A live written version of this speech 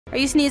Are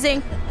you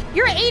sneezing?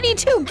 You're at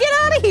 82, get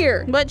out of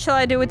here! What shall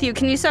I do with you?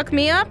 Can you suck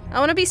me up? I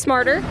wanna be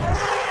smarter.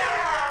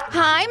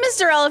 Hi,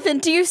 Mr.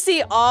 Elephant, do you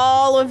see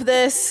all of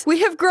this?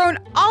 We have grown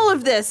all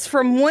of this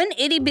from one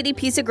itty bitty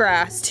piece of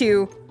grass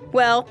to,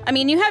 well, I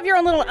mean, you have your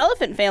own little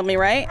elephant family,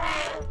 right?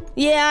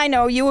 Yeah, I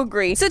know, you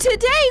agree. So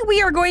today we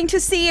are going to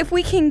see if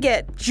we can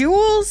get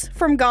jewels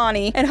from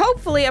Ghani and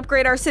hopefully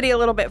upgrade our city a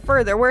little bit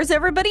further. Where's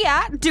everybody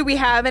at? Do we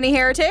have any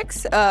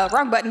heretics?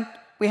 Wrong button.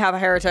 We have a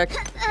heretic.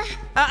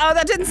 Uh-oh,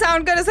 that didn't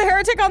sound good. Is a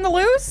heretic on the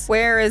loose?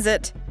 Where is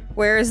it?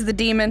 Where is the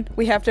demon?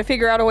 We have to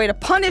figure out a way to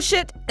punish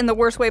it in the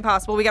worst way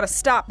possible. We gotta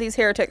stop these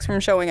heretics from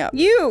showing up.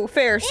 You,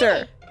 fair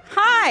sir.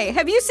 Hi,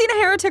 have you seen a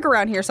heretic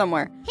around here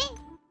somewhere?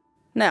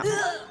 No.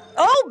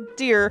 Oh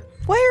dear,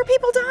 why are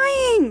people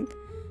dying?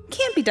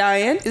 Can't be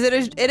dying.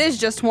 It is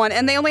just one,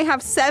 and they only have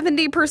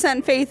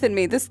 70% faith in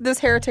me. This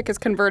heretic is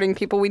converting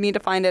people. We need to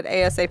find it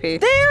ASAP.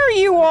 There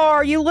you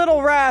are, you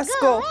little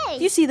rascal.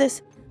 You see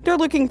this? They're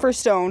looking for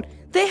stone.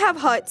 They have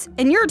huts,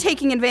 and you're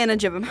taking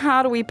advantage of them.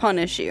 How do we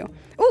punish you?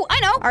 Oh, I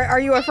know. Are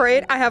you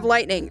afraid? I have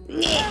lightning.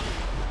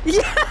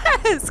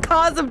 Yes,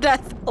 cause of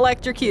death,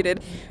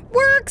 electrocuted.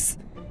 Works.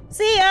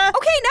 See ya.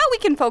 Okay, now we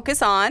can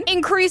focus on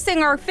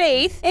increasing our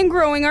faith and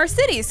growing our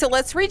city. So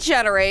let's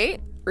regenerate.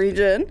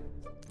 Regen.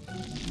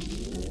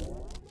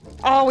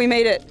 Oh, we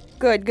made it.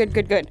 Good, good,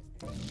 good, good.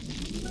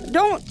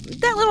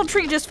 That little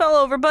tree just fell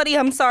over, buddy.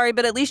 I'm sorry,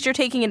 but at least you're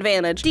taking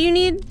advantage. Do you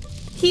need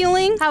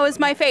healing? How is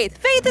my faith?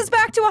 Faith is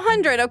back to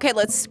 100. Okay,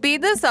 let's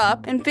speed this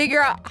up and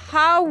figure out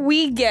how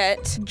we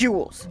get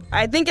jewels.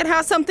 I think it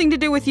has something to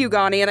do with you,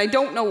 Ghani, and I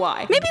don't know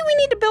why. Maybe we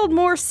need to build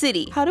more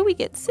city. How do we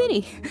get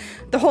city?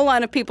 The whole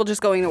line of people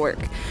just going to work.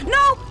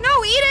 No,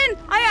 Eden!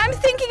 I'm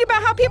thinking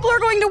about how people are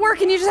going to work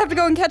and you just have to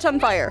go and catch on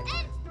fire.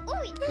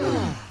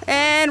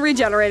 And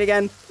regenerate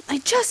again. I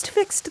just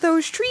fixed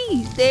those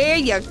trees. There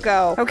you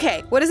go.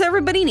 Okay, what does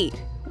everybody need?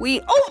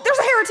 Oh, there's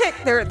a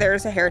heretic!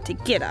 There's a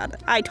heretic. Get out.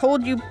 I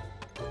told you.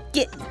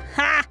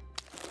 Ha!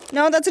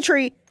 No, that's a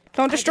tree.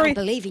 Don't destroy. I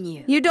don't believe in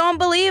you. You don't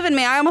believe in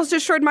me. I almost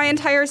destroyed my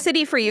entire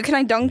city for you. Can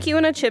I dunk you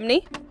in a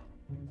chimney?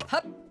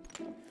 Hup.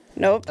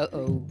 Nope.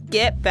 Uh-oh.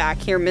 Get back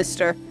here,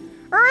 mister.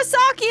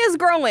 Urasaki is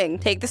growing.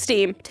 Take the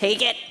steam.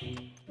 Take it.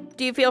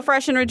 Do you feel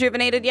fresh and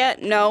rejuvenated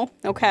yet? No?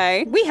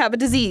 Okay. We have a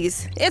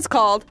disease. It's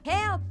called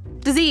Help.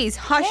 Disease.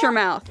 Hush your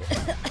mouth.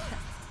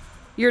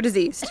 You're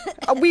diseased.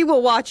 We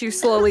will watch you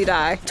slowly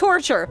die.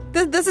 Torture.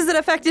 This is an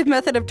effective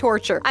method of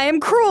torture. I am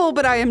cruel,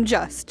 but I am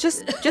just.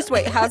 Just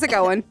wait. How's it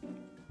going?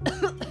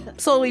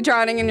 Slowly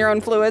drowning in your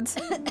own fluids.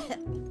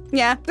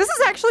 Yeah, this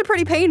is actually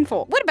pretty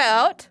painful. What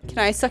about, can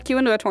I suck you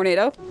into a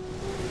tornado?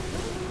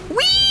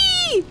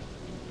 Whee!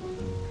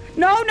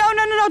 No,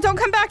 don't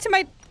come back to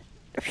my,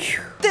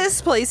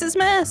 this place is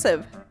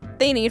massive.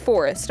 They need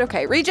forest.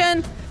 Okay,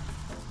 regen.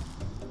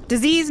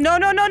 Disease, no,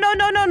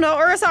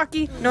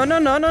 Urasaki.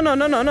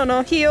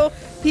 No,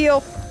 heal.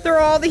 Throw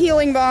all the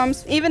healing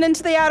bombs, even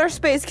into the outer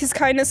space, because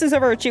kindness is a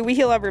virtue. We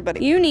heal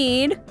everybody. You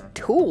need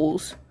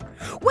tools.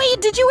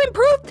 Wait, did you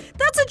improve?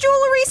 That's a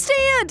jewelry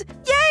stand.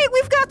 Yay,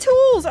 we've got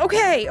tools.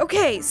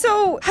 Okay,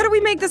 so how do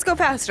we make this go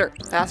faster?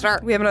 Faster.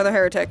 We have another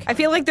heretic. I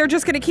feel like they're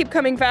just gonna keep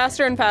coming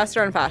faster and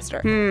faster and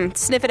faster.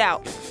 Sniff it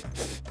out.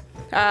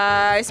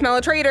 I smell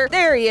a traitor.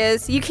 There he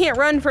is. You can't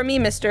run from me,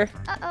 mister.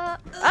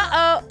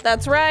 Uh-oh,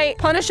 that's right.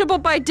 Punishable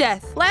by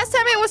death. Last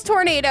time it was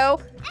tornado.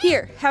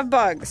 Here, have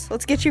bugs.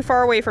 Let's get you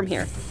far away from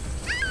here.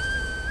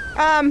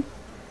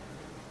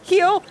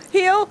 Heal.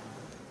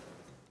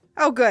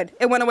 Oh, good.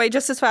 It went away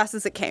just as fast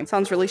as it came.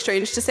 Sounds really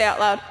strange to say out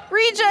loud.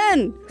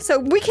 Regen! So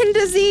we can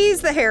disease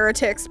the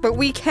heretics, but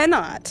we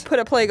cannot put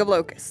a plague of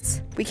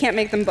locusts. We can't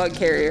make them bug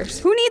carriers.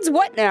 Who needs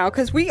what now?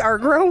 Because we are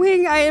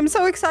growing. I am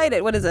so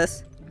excited. What is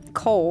this?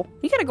 Coal.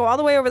 You gotta go all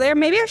the way over there.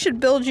 Maybe I should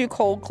build you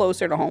coal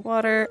closer to home.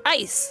 Water,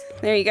 ice.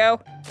 There you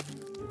go.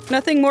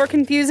 Nothing more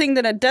confusing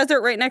than a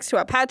desert right next to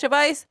a patch of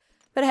ice.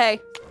 But hey,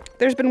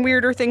 there's been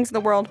weirder things in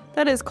the world.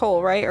 That is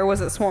coal, right? Or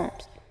was it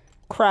swamps?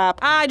 Crap.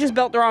 I just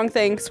built the wrong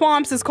thing.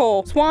 Swamps is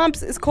coal.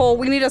 Swamps is coal.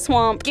 We need a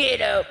swamp. Get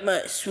out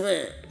my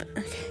swamp.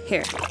 Okay,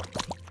 here.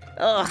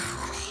 Ugh.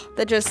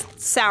 That just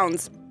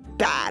sounds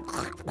bad.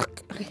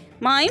 Okay.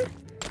 Mine?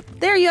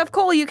 There, you have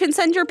coal. You can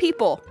send your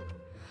people.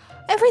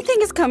 Everything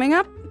is coming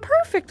up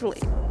perfectly.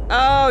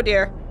 Oh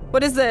dear.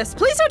 What is this?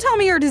 Please don't tell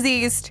me you're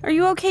diseased. Are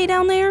you okay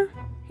down there?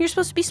 You're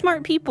supposed to be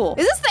smart people.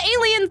 Is this the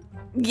alien?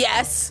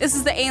 Yes, this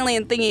is the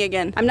alien thingy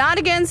again. I'm not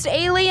against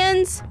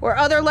aliens or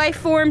other life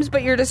forms,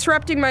 but you're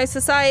disrupting my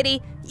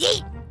society.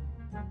 Yeet!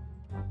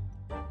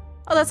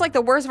 Oh, that's like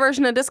the worst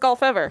version of disc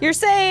golf ever. You're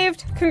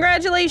saved.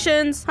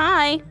 Congratulations.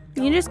 Hi.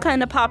 You just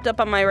kind of popped up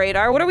on my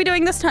radar. What are we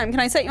doing this time? Can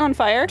I set you on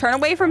fire? Turn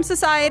away from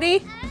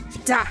society.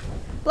 Da.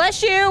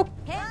 Bless you.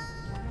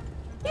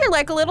 You're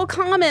like a little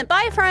comet.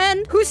 Bye,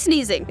 friend. Who's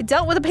sneezing? I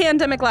dealt with a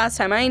pandemic last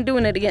time. I ain't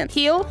doing it again.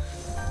 Heal.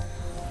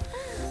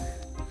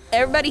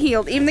 Everybody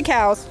healed, even the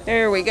cows.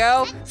 There we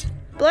go.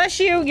 Bless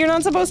you. You're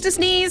not supposed to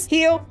sneeze.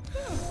 Heal.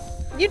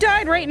 You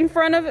died right in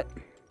front of it.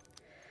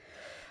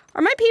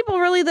 Are my people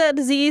really the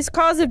disease?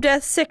 Cause of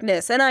death,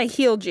 sickness, and I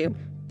healed you.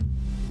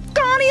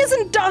 Ghani is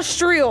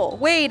industrial.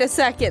 Wait a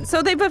second.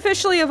 So they've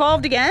officially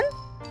evolved again?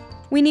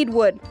 We need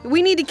wood.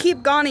 We need to keep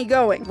Ghani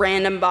going.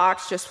 Random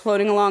box just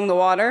floating along the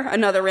water.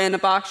 Another random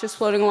box just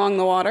floating along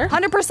the water.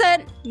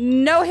 100%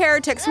 no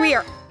heretics. We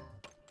are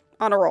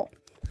on a roll.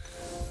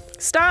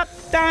 Stop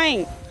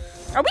dying.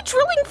 Are we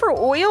drilling for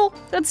oil?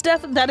 That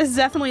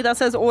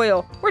says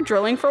oil. We're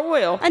drilling for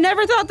oil. I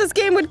never thought this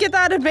game would get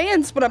that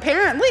advanced, but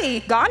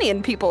apparently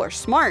Ghanian people are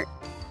smart.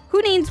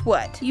 Who needs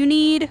what? You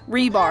need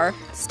rebar.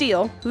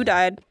 Steel. Who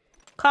died?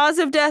 Cause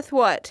of death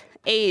what?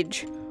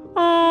 Age.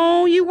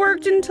 Oh, you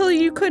worked until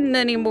you couldn't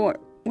anymore.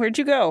 Where'd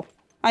you go?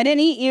 I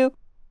didn't eat you.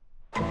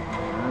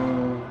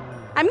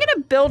 I'm gonna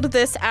build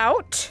this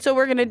out. So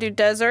we're gonna do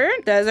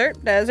desert,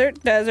 desert,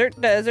 desert,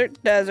 desert,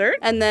 desert, desert,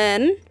 and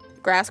then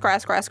grass,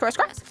 grass, grass, grass,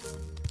 grass.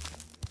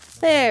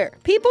 There.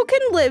 People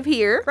can live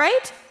here,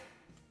 right?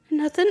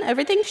 Nothing.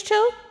 Everything's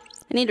chill.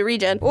 I need to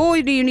regen.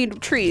 Oh, do you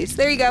need trees?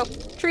 There you go.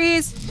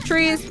 Trees.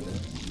 Trees.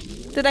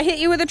 Did I hit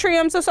you with a tree?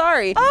 I'm so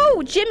sorry.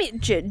 Oh,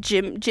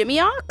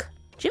 Jimmyock?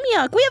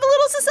 Jimmyock? We have a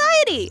little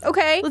society.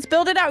 Okay, let's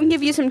build it out and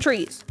give you some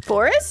trees.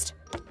 Forest?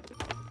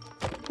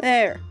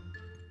 There.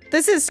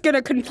 This is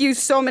gonna confuse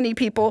so many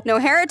people. No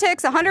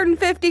heretics,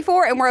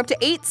 154, and we're up to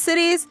 8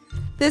 cities.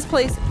 This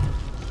place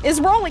is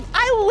rolling.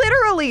 I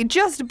literally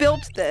just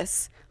built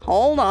this.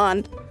 Hold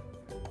on.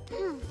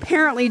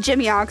 Apparently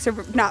Jimmyocks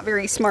are not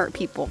very smart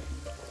people.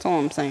 That's all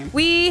I'm saying.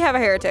 We have a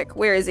heretic.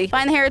 Where is he?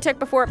 Find the heretic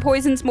before it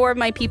poisons more of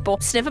my people.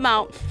 Sniff him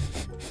out.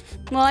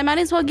 Well, I might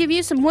as well give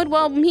you some wood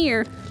while I'm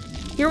here.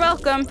 You're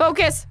welcome.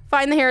 Focus.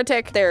 Find the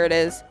heretic. There it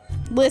is.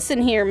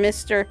 Listen here,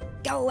 mister.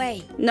 Go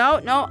away.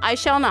 No, I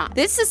shall not.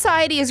 This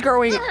society is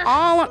growing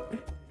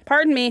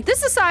pardon me. This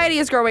society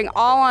is growing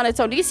all on its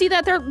own. Do you see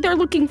that? They're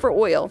looking for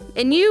oil.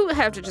 And you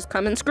have to just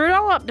come and screw it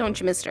all up, don't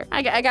you, mister?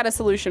 I got a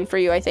solution for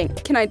you, I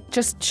think. Can I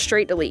just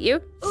straight delete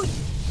you? Ooh.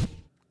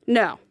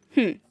 No.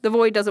 The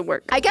void doesn't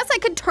work. I guess I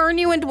could turn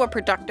you into a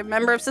productive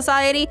member of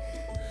society,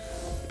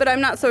 but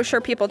I'm not so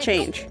sure people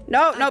change.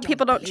 No,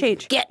 people don't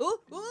change. Get.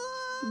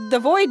 The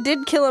void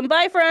did kill him.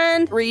 Bye,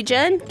 friend.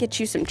 Regen. Get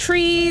you some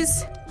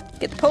trees.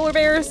 Get the polar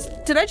bears.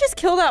 Did I just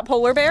kill that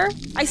polar bear?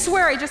 I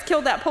swear I just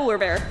killed that polar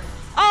bear.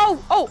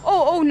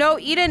 Oh, no,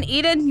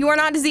 Eden, you are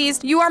not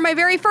diseased. You are my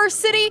very first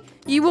city.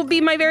 You will be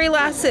my very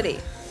last city.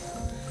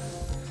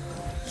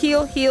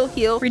 Heal, heal,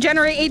 heal.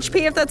 Regenerate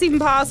HP if that's even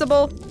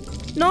possible.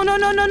 No,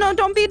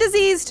 don't be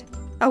diseased.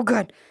 Oh,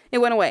 good. It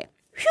went away.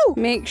 Phew.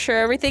 Make sure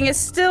everything is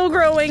still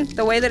growing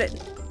the way that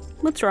it...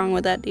 What's wrong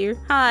with that deer?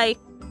 Hi.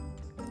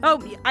 Oh,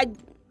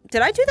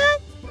 did I do that?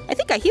 I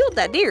think I healed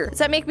that deer. Does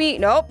that make me...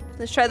 Nope.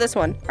 Let's try this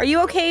one. Are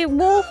you okay,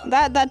 wolf?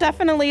 That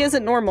definitely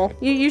isn't normal.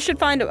 You should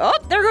find... Oh,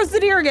 there goes the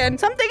deer again.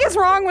 Something is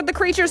wrong with the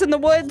creatures in the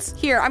woods.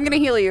 Here, I'm gonna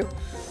heal you.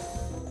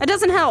 It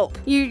doesn't help.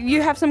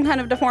 You have some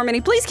kind of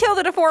deformity. Please kill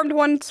the deformed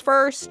ones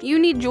first. You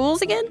need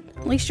jewels again?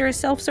 At least you're a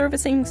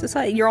self-servicing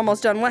society. You're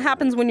almost done. What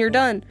happens when you're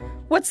done?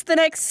 What's the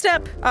next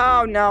step?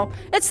 Oh, no.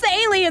 It's the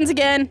aliens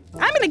again.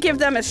 I'm gonna give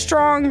them a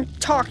strong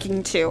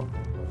talking to.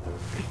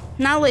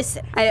 Now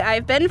listen,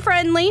 I've been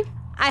friendly.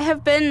 I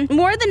have been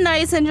more than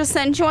nice and just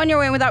sent you on your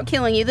way without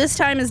killing you. This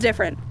time is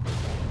different.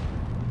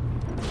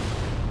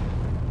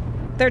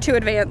 They're too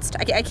advanced.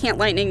 I can't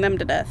lightning them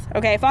to death.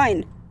 Okay,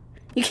 fine.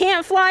 You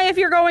can't fly if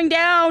you're going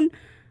down.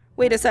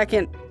 Wait a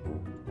second.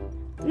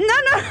 No,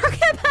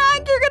 get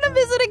back. You're gonna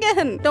visit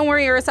again. Don't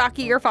worry,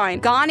 Arasaki, you're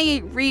fine.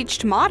 Ghani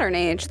reached modern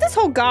age. This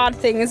whole god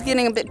thing is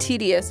getting a bit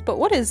tedious, but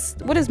what is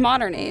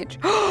modern age?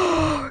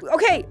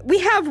 Okay, we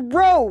have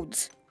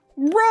roads.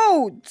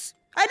 Roads.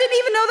 I didn't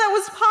even know that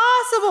was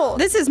possible.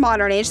 This is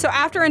modern age. So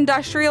after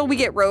industrial, we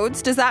get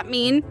roads. Does that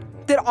mean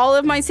that all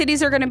of my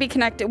cities are gonna be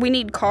connected? We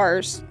need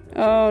cars.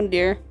 Oh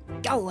dear.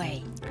 Go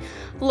away.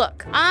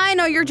 Look, I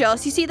know you're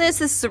jealous. You see this?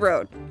 This is a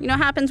road. You know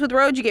what happens with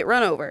roads? You get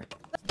run over.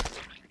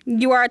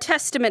 You are a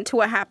testament to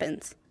what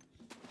happens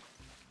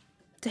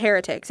to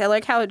heretics. I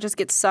like how it just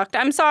gets sucked.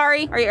 I'm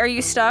sorry. Are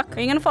you stuck?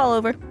 Are you gonna fall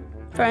over,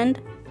 friend?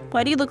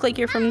 Why do you look like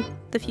you're from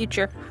the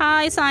future?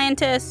 Hi,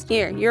 scientist.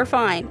 Here, you're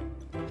fine.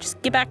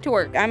 Just get back to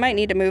work. I might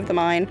need to move the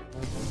mine.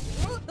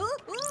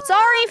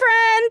 Sorry,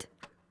 friend.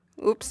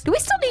 Oops. Do we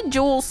still need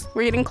jewels?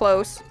 We're getting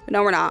close.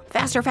 No, we're not.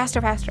 Faster,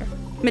 faster, faster.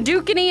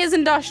 Medukini is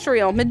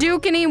industrial.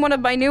 Medukini, one of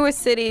my newest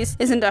cities,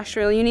 is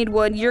industrial. You need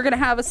wood. You're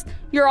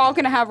all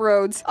gonna have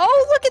roads.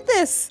 Oh, look at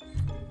this.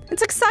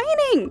 It's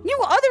exciting. You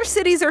other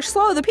cities are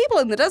slow. The people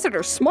in the desert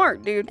are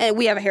smart, dude. And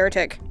we have a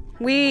heretic.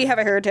 We have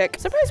a heretic.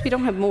 Surprised we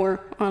don't have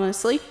more,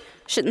 honestly.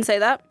 Shouldn't say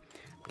that.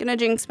 Gonna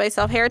jinx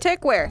myself.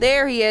 Heretic, where?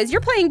 There he is.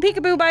 You're playing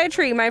peekaboo by a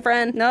tree, my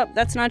friend. Nope,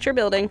 that's not your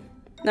building.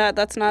 No,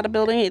 that's not a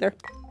building either.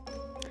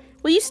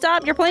 Will you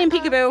stop? You're playing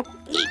peekaboo.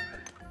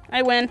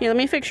 I win. Here, let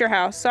me fix your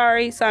house.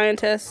 Sorry,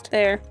 scientist.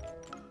 There.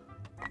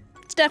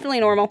 It's definitely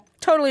normal.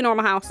 Totally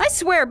normal house. I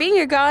swear, being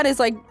a god is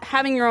like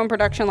having your own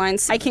production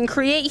lines. I can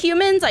create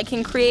humans, I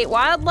can create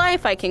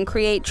wildlife, I can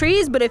create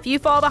trees, but if you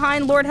fall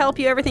behind, Lord help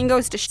you, everything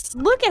goes to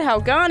Look at how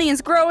Ghani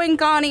is growing.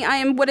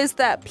 Ghani, what is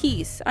that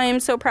piece? I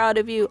am so proud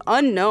of you.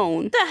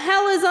 Unknown. The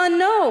hell is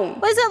unknown?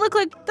 What does that look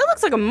like? That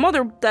looks like a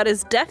mother, that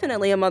is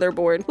definitely a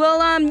motherboard.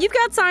 Well, you've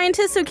got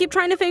scientists, so keep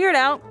trying to figure it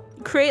out.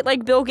 Create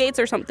like Bill Gates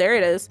or something. There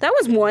it is. That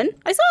was one.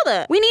 I saw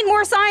that. We need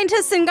more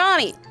scientists in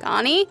Ghani.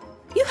 Ghani,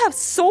 you have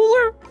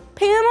solar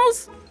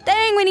panels?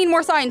 Dang, we need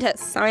more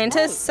scientists.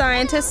 Scientists.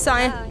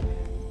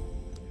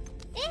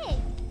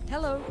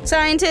 Hello.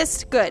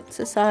 Scientist, good.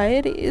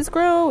 Society is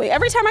growing.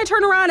 Every time I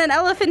turn around, an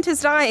elephant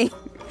is dying.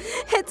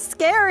 It's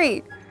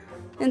scary.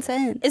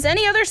 Insane. Is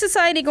any other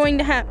society going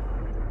to have...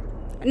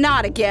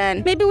 Not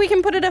again. Maybe we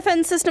can put a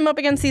defense system up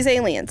against these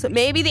aliens.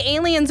 Maybe the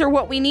aliens are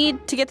what we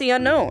need to get the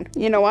unknown.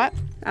 You know what?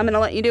 I'm gonna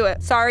let you do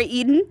it. Sorry,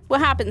 Eden. What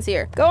happens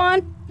here? Go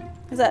on.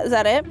 Is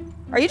that it?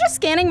 Are you just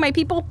scanning my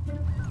people?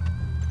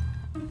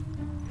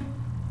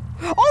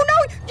 Oh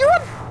no,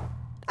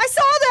 I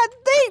saw that.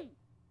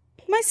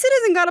 My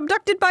citizen got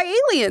abducted by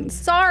aliens.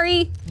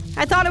 Sorry.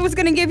 I thought it was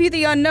gonna give you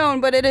the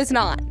unknown, but it is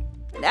not.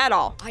 At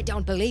all. I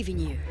don't believe in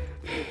you.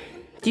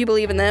 Do you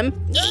believe in them?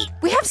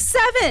 We have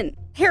 7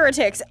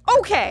 heretics.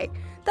 Okay.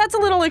 That's a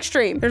little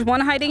extreme. There's one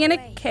hiding in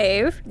a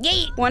cave.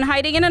 One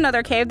hiding in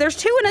another cave. There's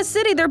 2 in a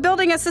city. They're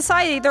building a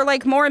society. They're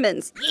like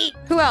Mormons.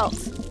 Who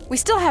else? We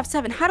still have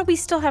 7. How do we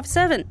still have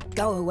 7?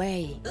 Go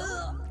away.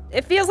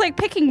 It feels like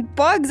picking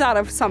bugs out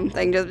of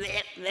something. Just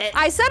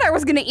I said I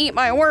was gonna eat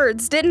my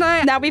words, didn't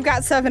I? Now we've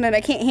got 7 and I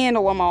can't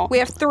handle them all. We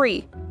have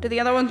 3. Did the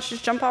other ones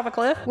just jump off a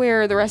cliff?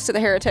 Where are the rest of the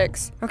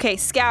heretics? Okay,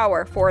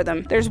 scour for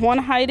them. There's one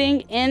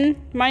hiding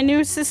in my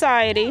new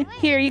society.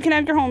 Here, you can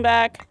have your home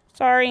back.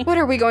 Sorry. What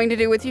are we going to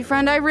do with you,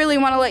 friend? I really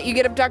want to let you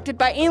get abducted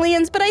by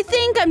aliens, but I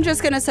think I'm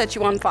just gonna set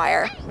you on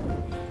fire.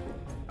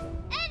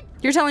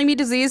 You're telling me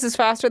disease is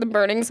faster than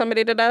burning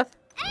somebody to death?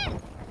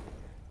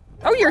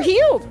 Oh, you're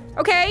healed.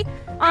 Okay.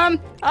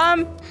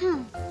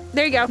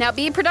 There you go. Now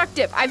be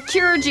productive. I've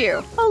cured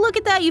you. Oh, look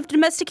at that. You've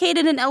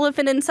domesticated an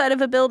elephant inside of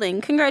a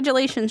building.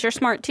 Congratulations, you're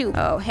smart too.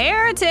 Oh,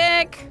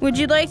 heretic. Would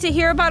you like to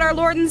hear about our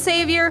Lord and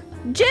Savior?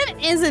 Jen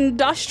is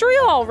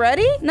industrial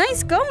already?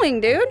 Nice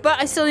going, dude. But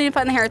I still need to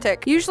find the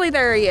heretic. Usually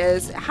there he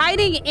is,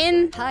 hiding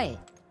in... Hi.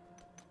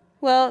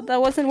 Well, that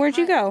wasn't... Where'd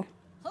you go?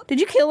 Did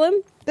you kill him?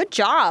 Good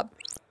job.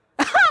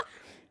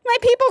 My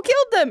people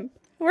killed them.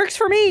 Works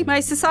for me.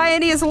 My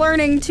society is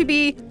learning to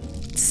be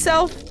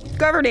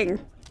self-governing.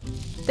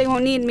 They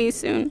won't need me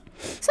soon.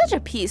 Such a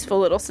peaceful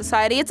little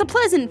society. It's a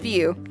pleasant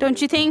view,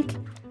 don't you think?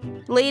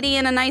 Lady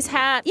in a nice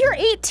hat. You're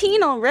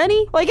 18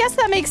 already? Well, I guess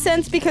that makes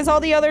sense because all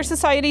the other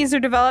societies are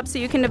developed, so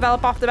you can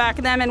develop off the back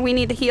of them, and we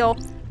need to heal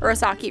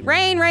Urasaki.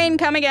 Rain, rain,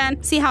 come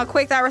again. See how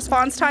quick that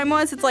response time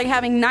was? It's like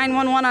having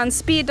 911 on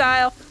speed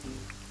dial.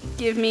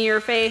 Give me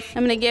your faith.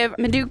 I'm gonna give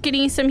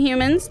Medukini some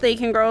humans. They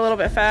can grow a little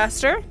bit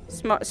faster.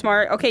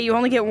 Smart. Okay, you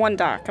only get 1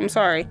 doc. I'm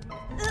sorry.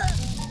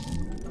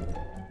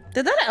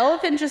 Did that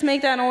elephant just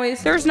make that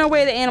noise? There's no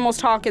way the animals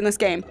talk in this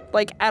game.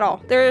 Like, at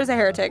all. There is a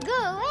heretic. Go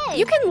away.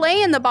 You can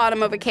lay in the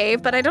bottom of a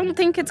cave, but I don't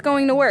think it's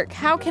going to work.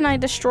 How can I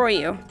destroy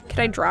you? Can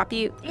I drop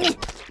you?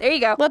 There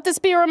you go. Let this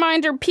be a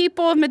reminder,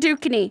 people of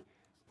Medukini.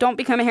 Don't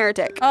become a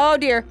heretic. Oh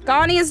dear.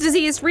 Ghani is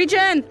diseased.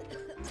 Regen.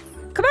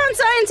 Come on,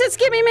 scientists,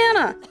 give me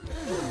mana.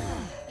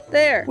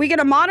 There. We get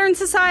a modern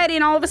society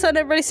and all of a sudden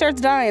everybody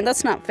starts dying.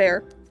 That's not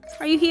fair.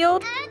 Are you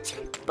healed?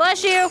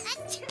 Bless you.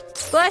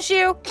 Bless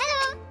you.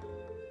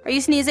 Are you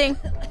sneezing?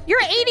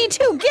 You're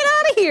 82. Get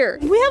out of here.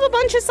 We have a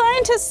bunch of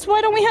scientists. Why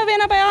don't we have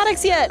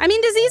antibiotics yet? I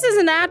mean, disease is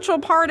a natural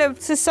part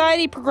of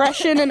society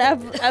progression and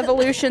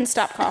evolution.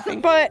 Stop coughing.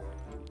 But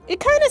it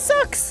kind of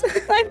sucks.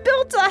 I've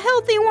built a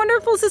healthy,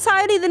 wonderful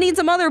society that needs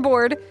a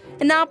motherboard,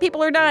 and now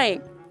people are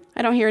dying.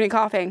 I don't hear any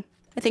coughing.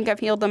 I think I've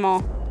healed them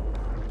all.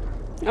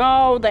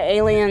 Oh, the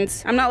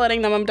aliens. I'm not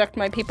letting them abduct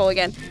my people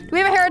again. Do we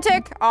have a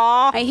heretic?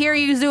 Aw, I hear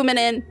you zooming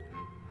in.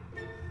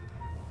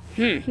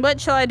 What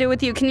shall I do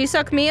with you? Can you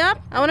suck me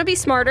up? I want to be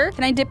smarter.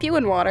 Can I dip you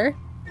in water?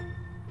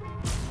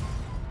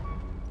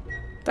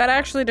 That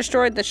actually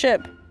destroyed the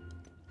ship.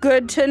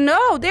 Good to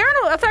know. They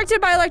aren't affected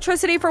by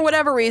electricity for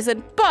whatever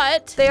reason,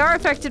 but they are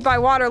affected by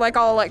water like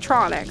all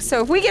electronics.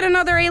 So if we get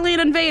another alien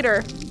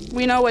invader,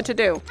 we know what to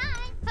do.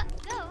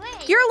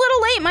 You're a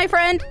little late, my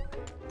friend.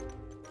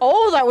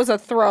 Oh, that was a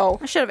throw.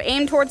 I should have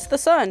aimed towards the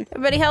sun.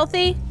 Everybody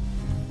healthy?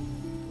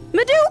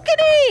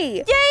 Medukini!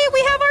 Yay,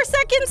 we have our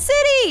second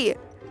city!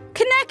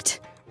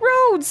 Connect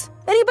roads.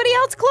 Anybody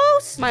else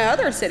close? My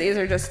other cities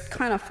are just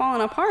kind of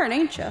falling apart,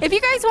 ain't you? If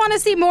you guys want to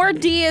see more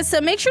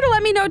Deisim, make sure to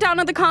let me know down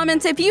in the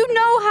comments. If you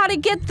know how to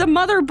get the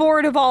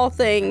motherboard of all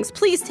things,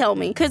 please tell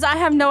me, because I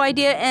have no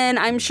idea, and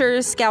I'm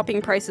sure scalping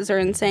prices are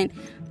insane.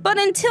 But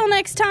until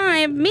next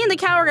time, me and the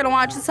cow are gonna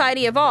watch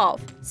society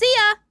evolve. See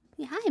ya!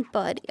 Yeah, hi,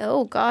 bud.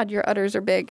 Oh God, your udders are big.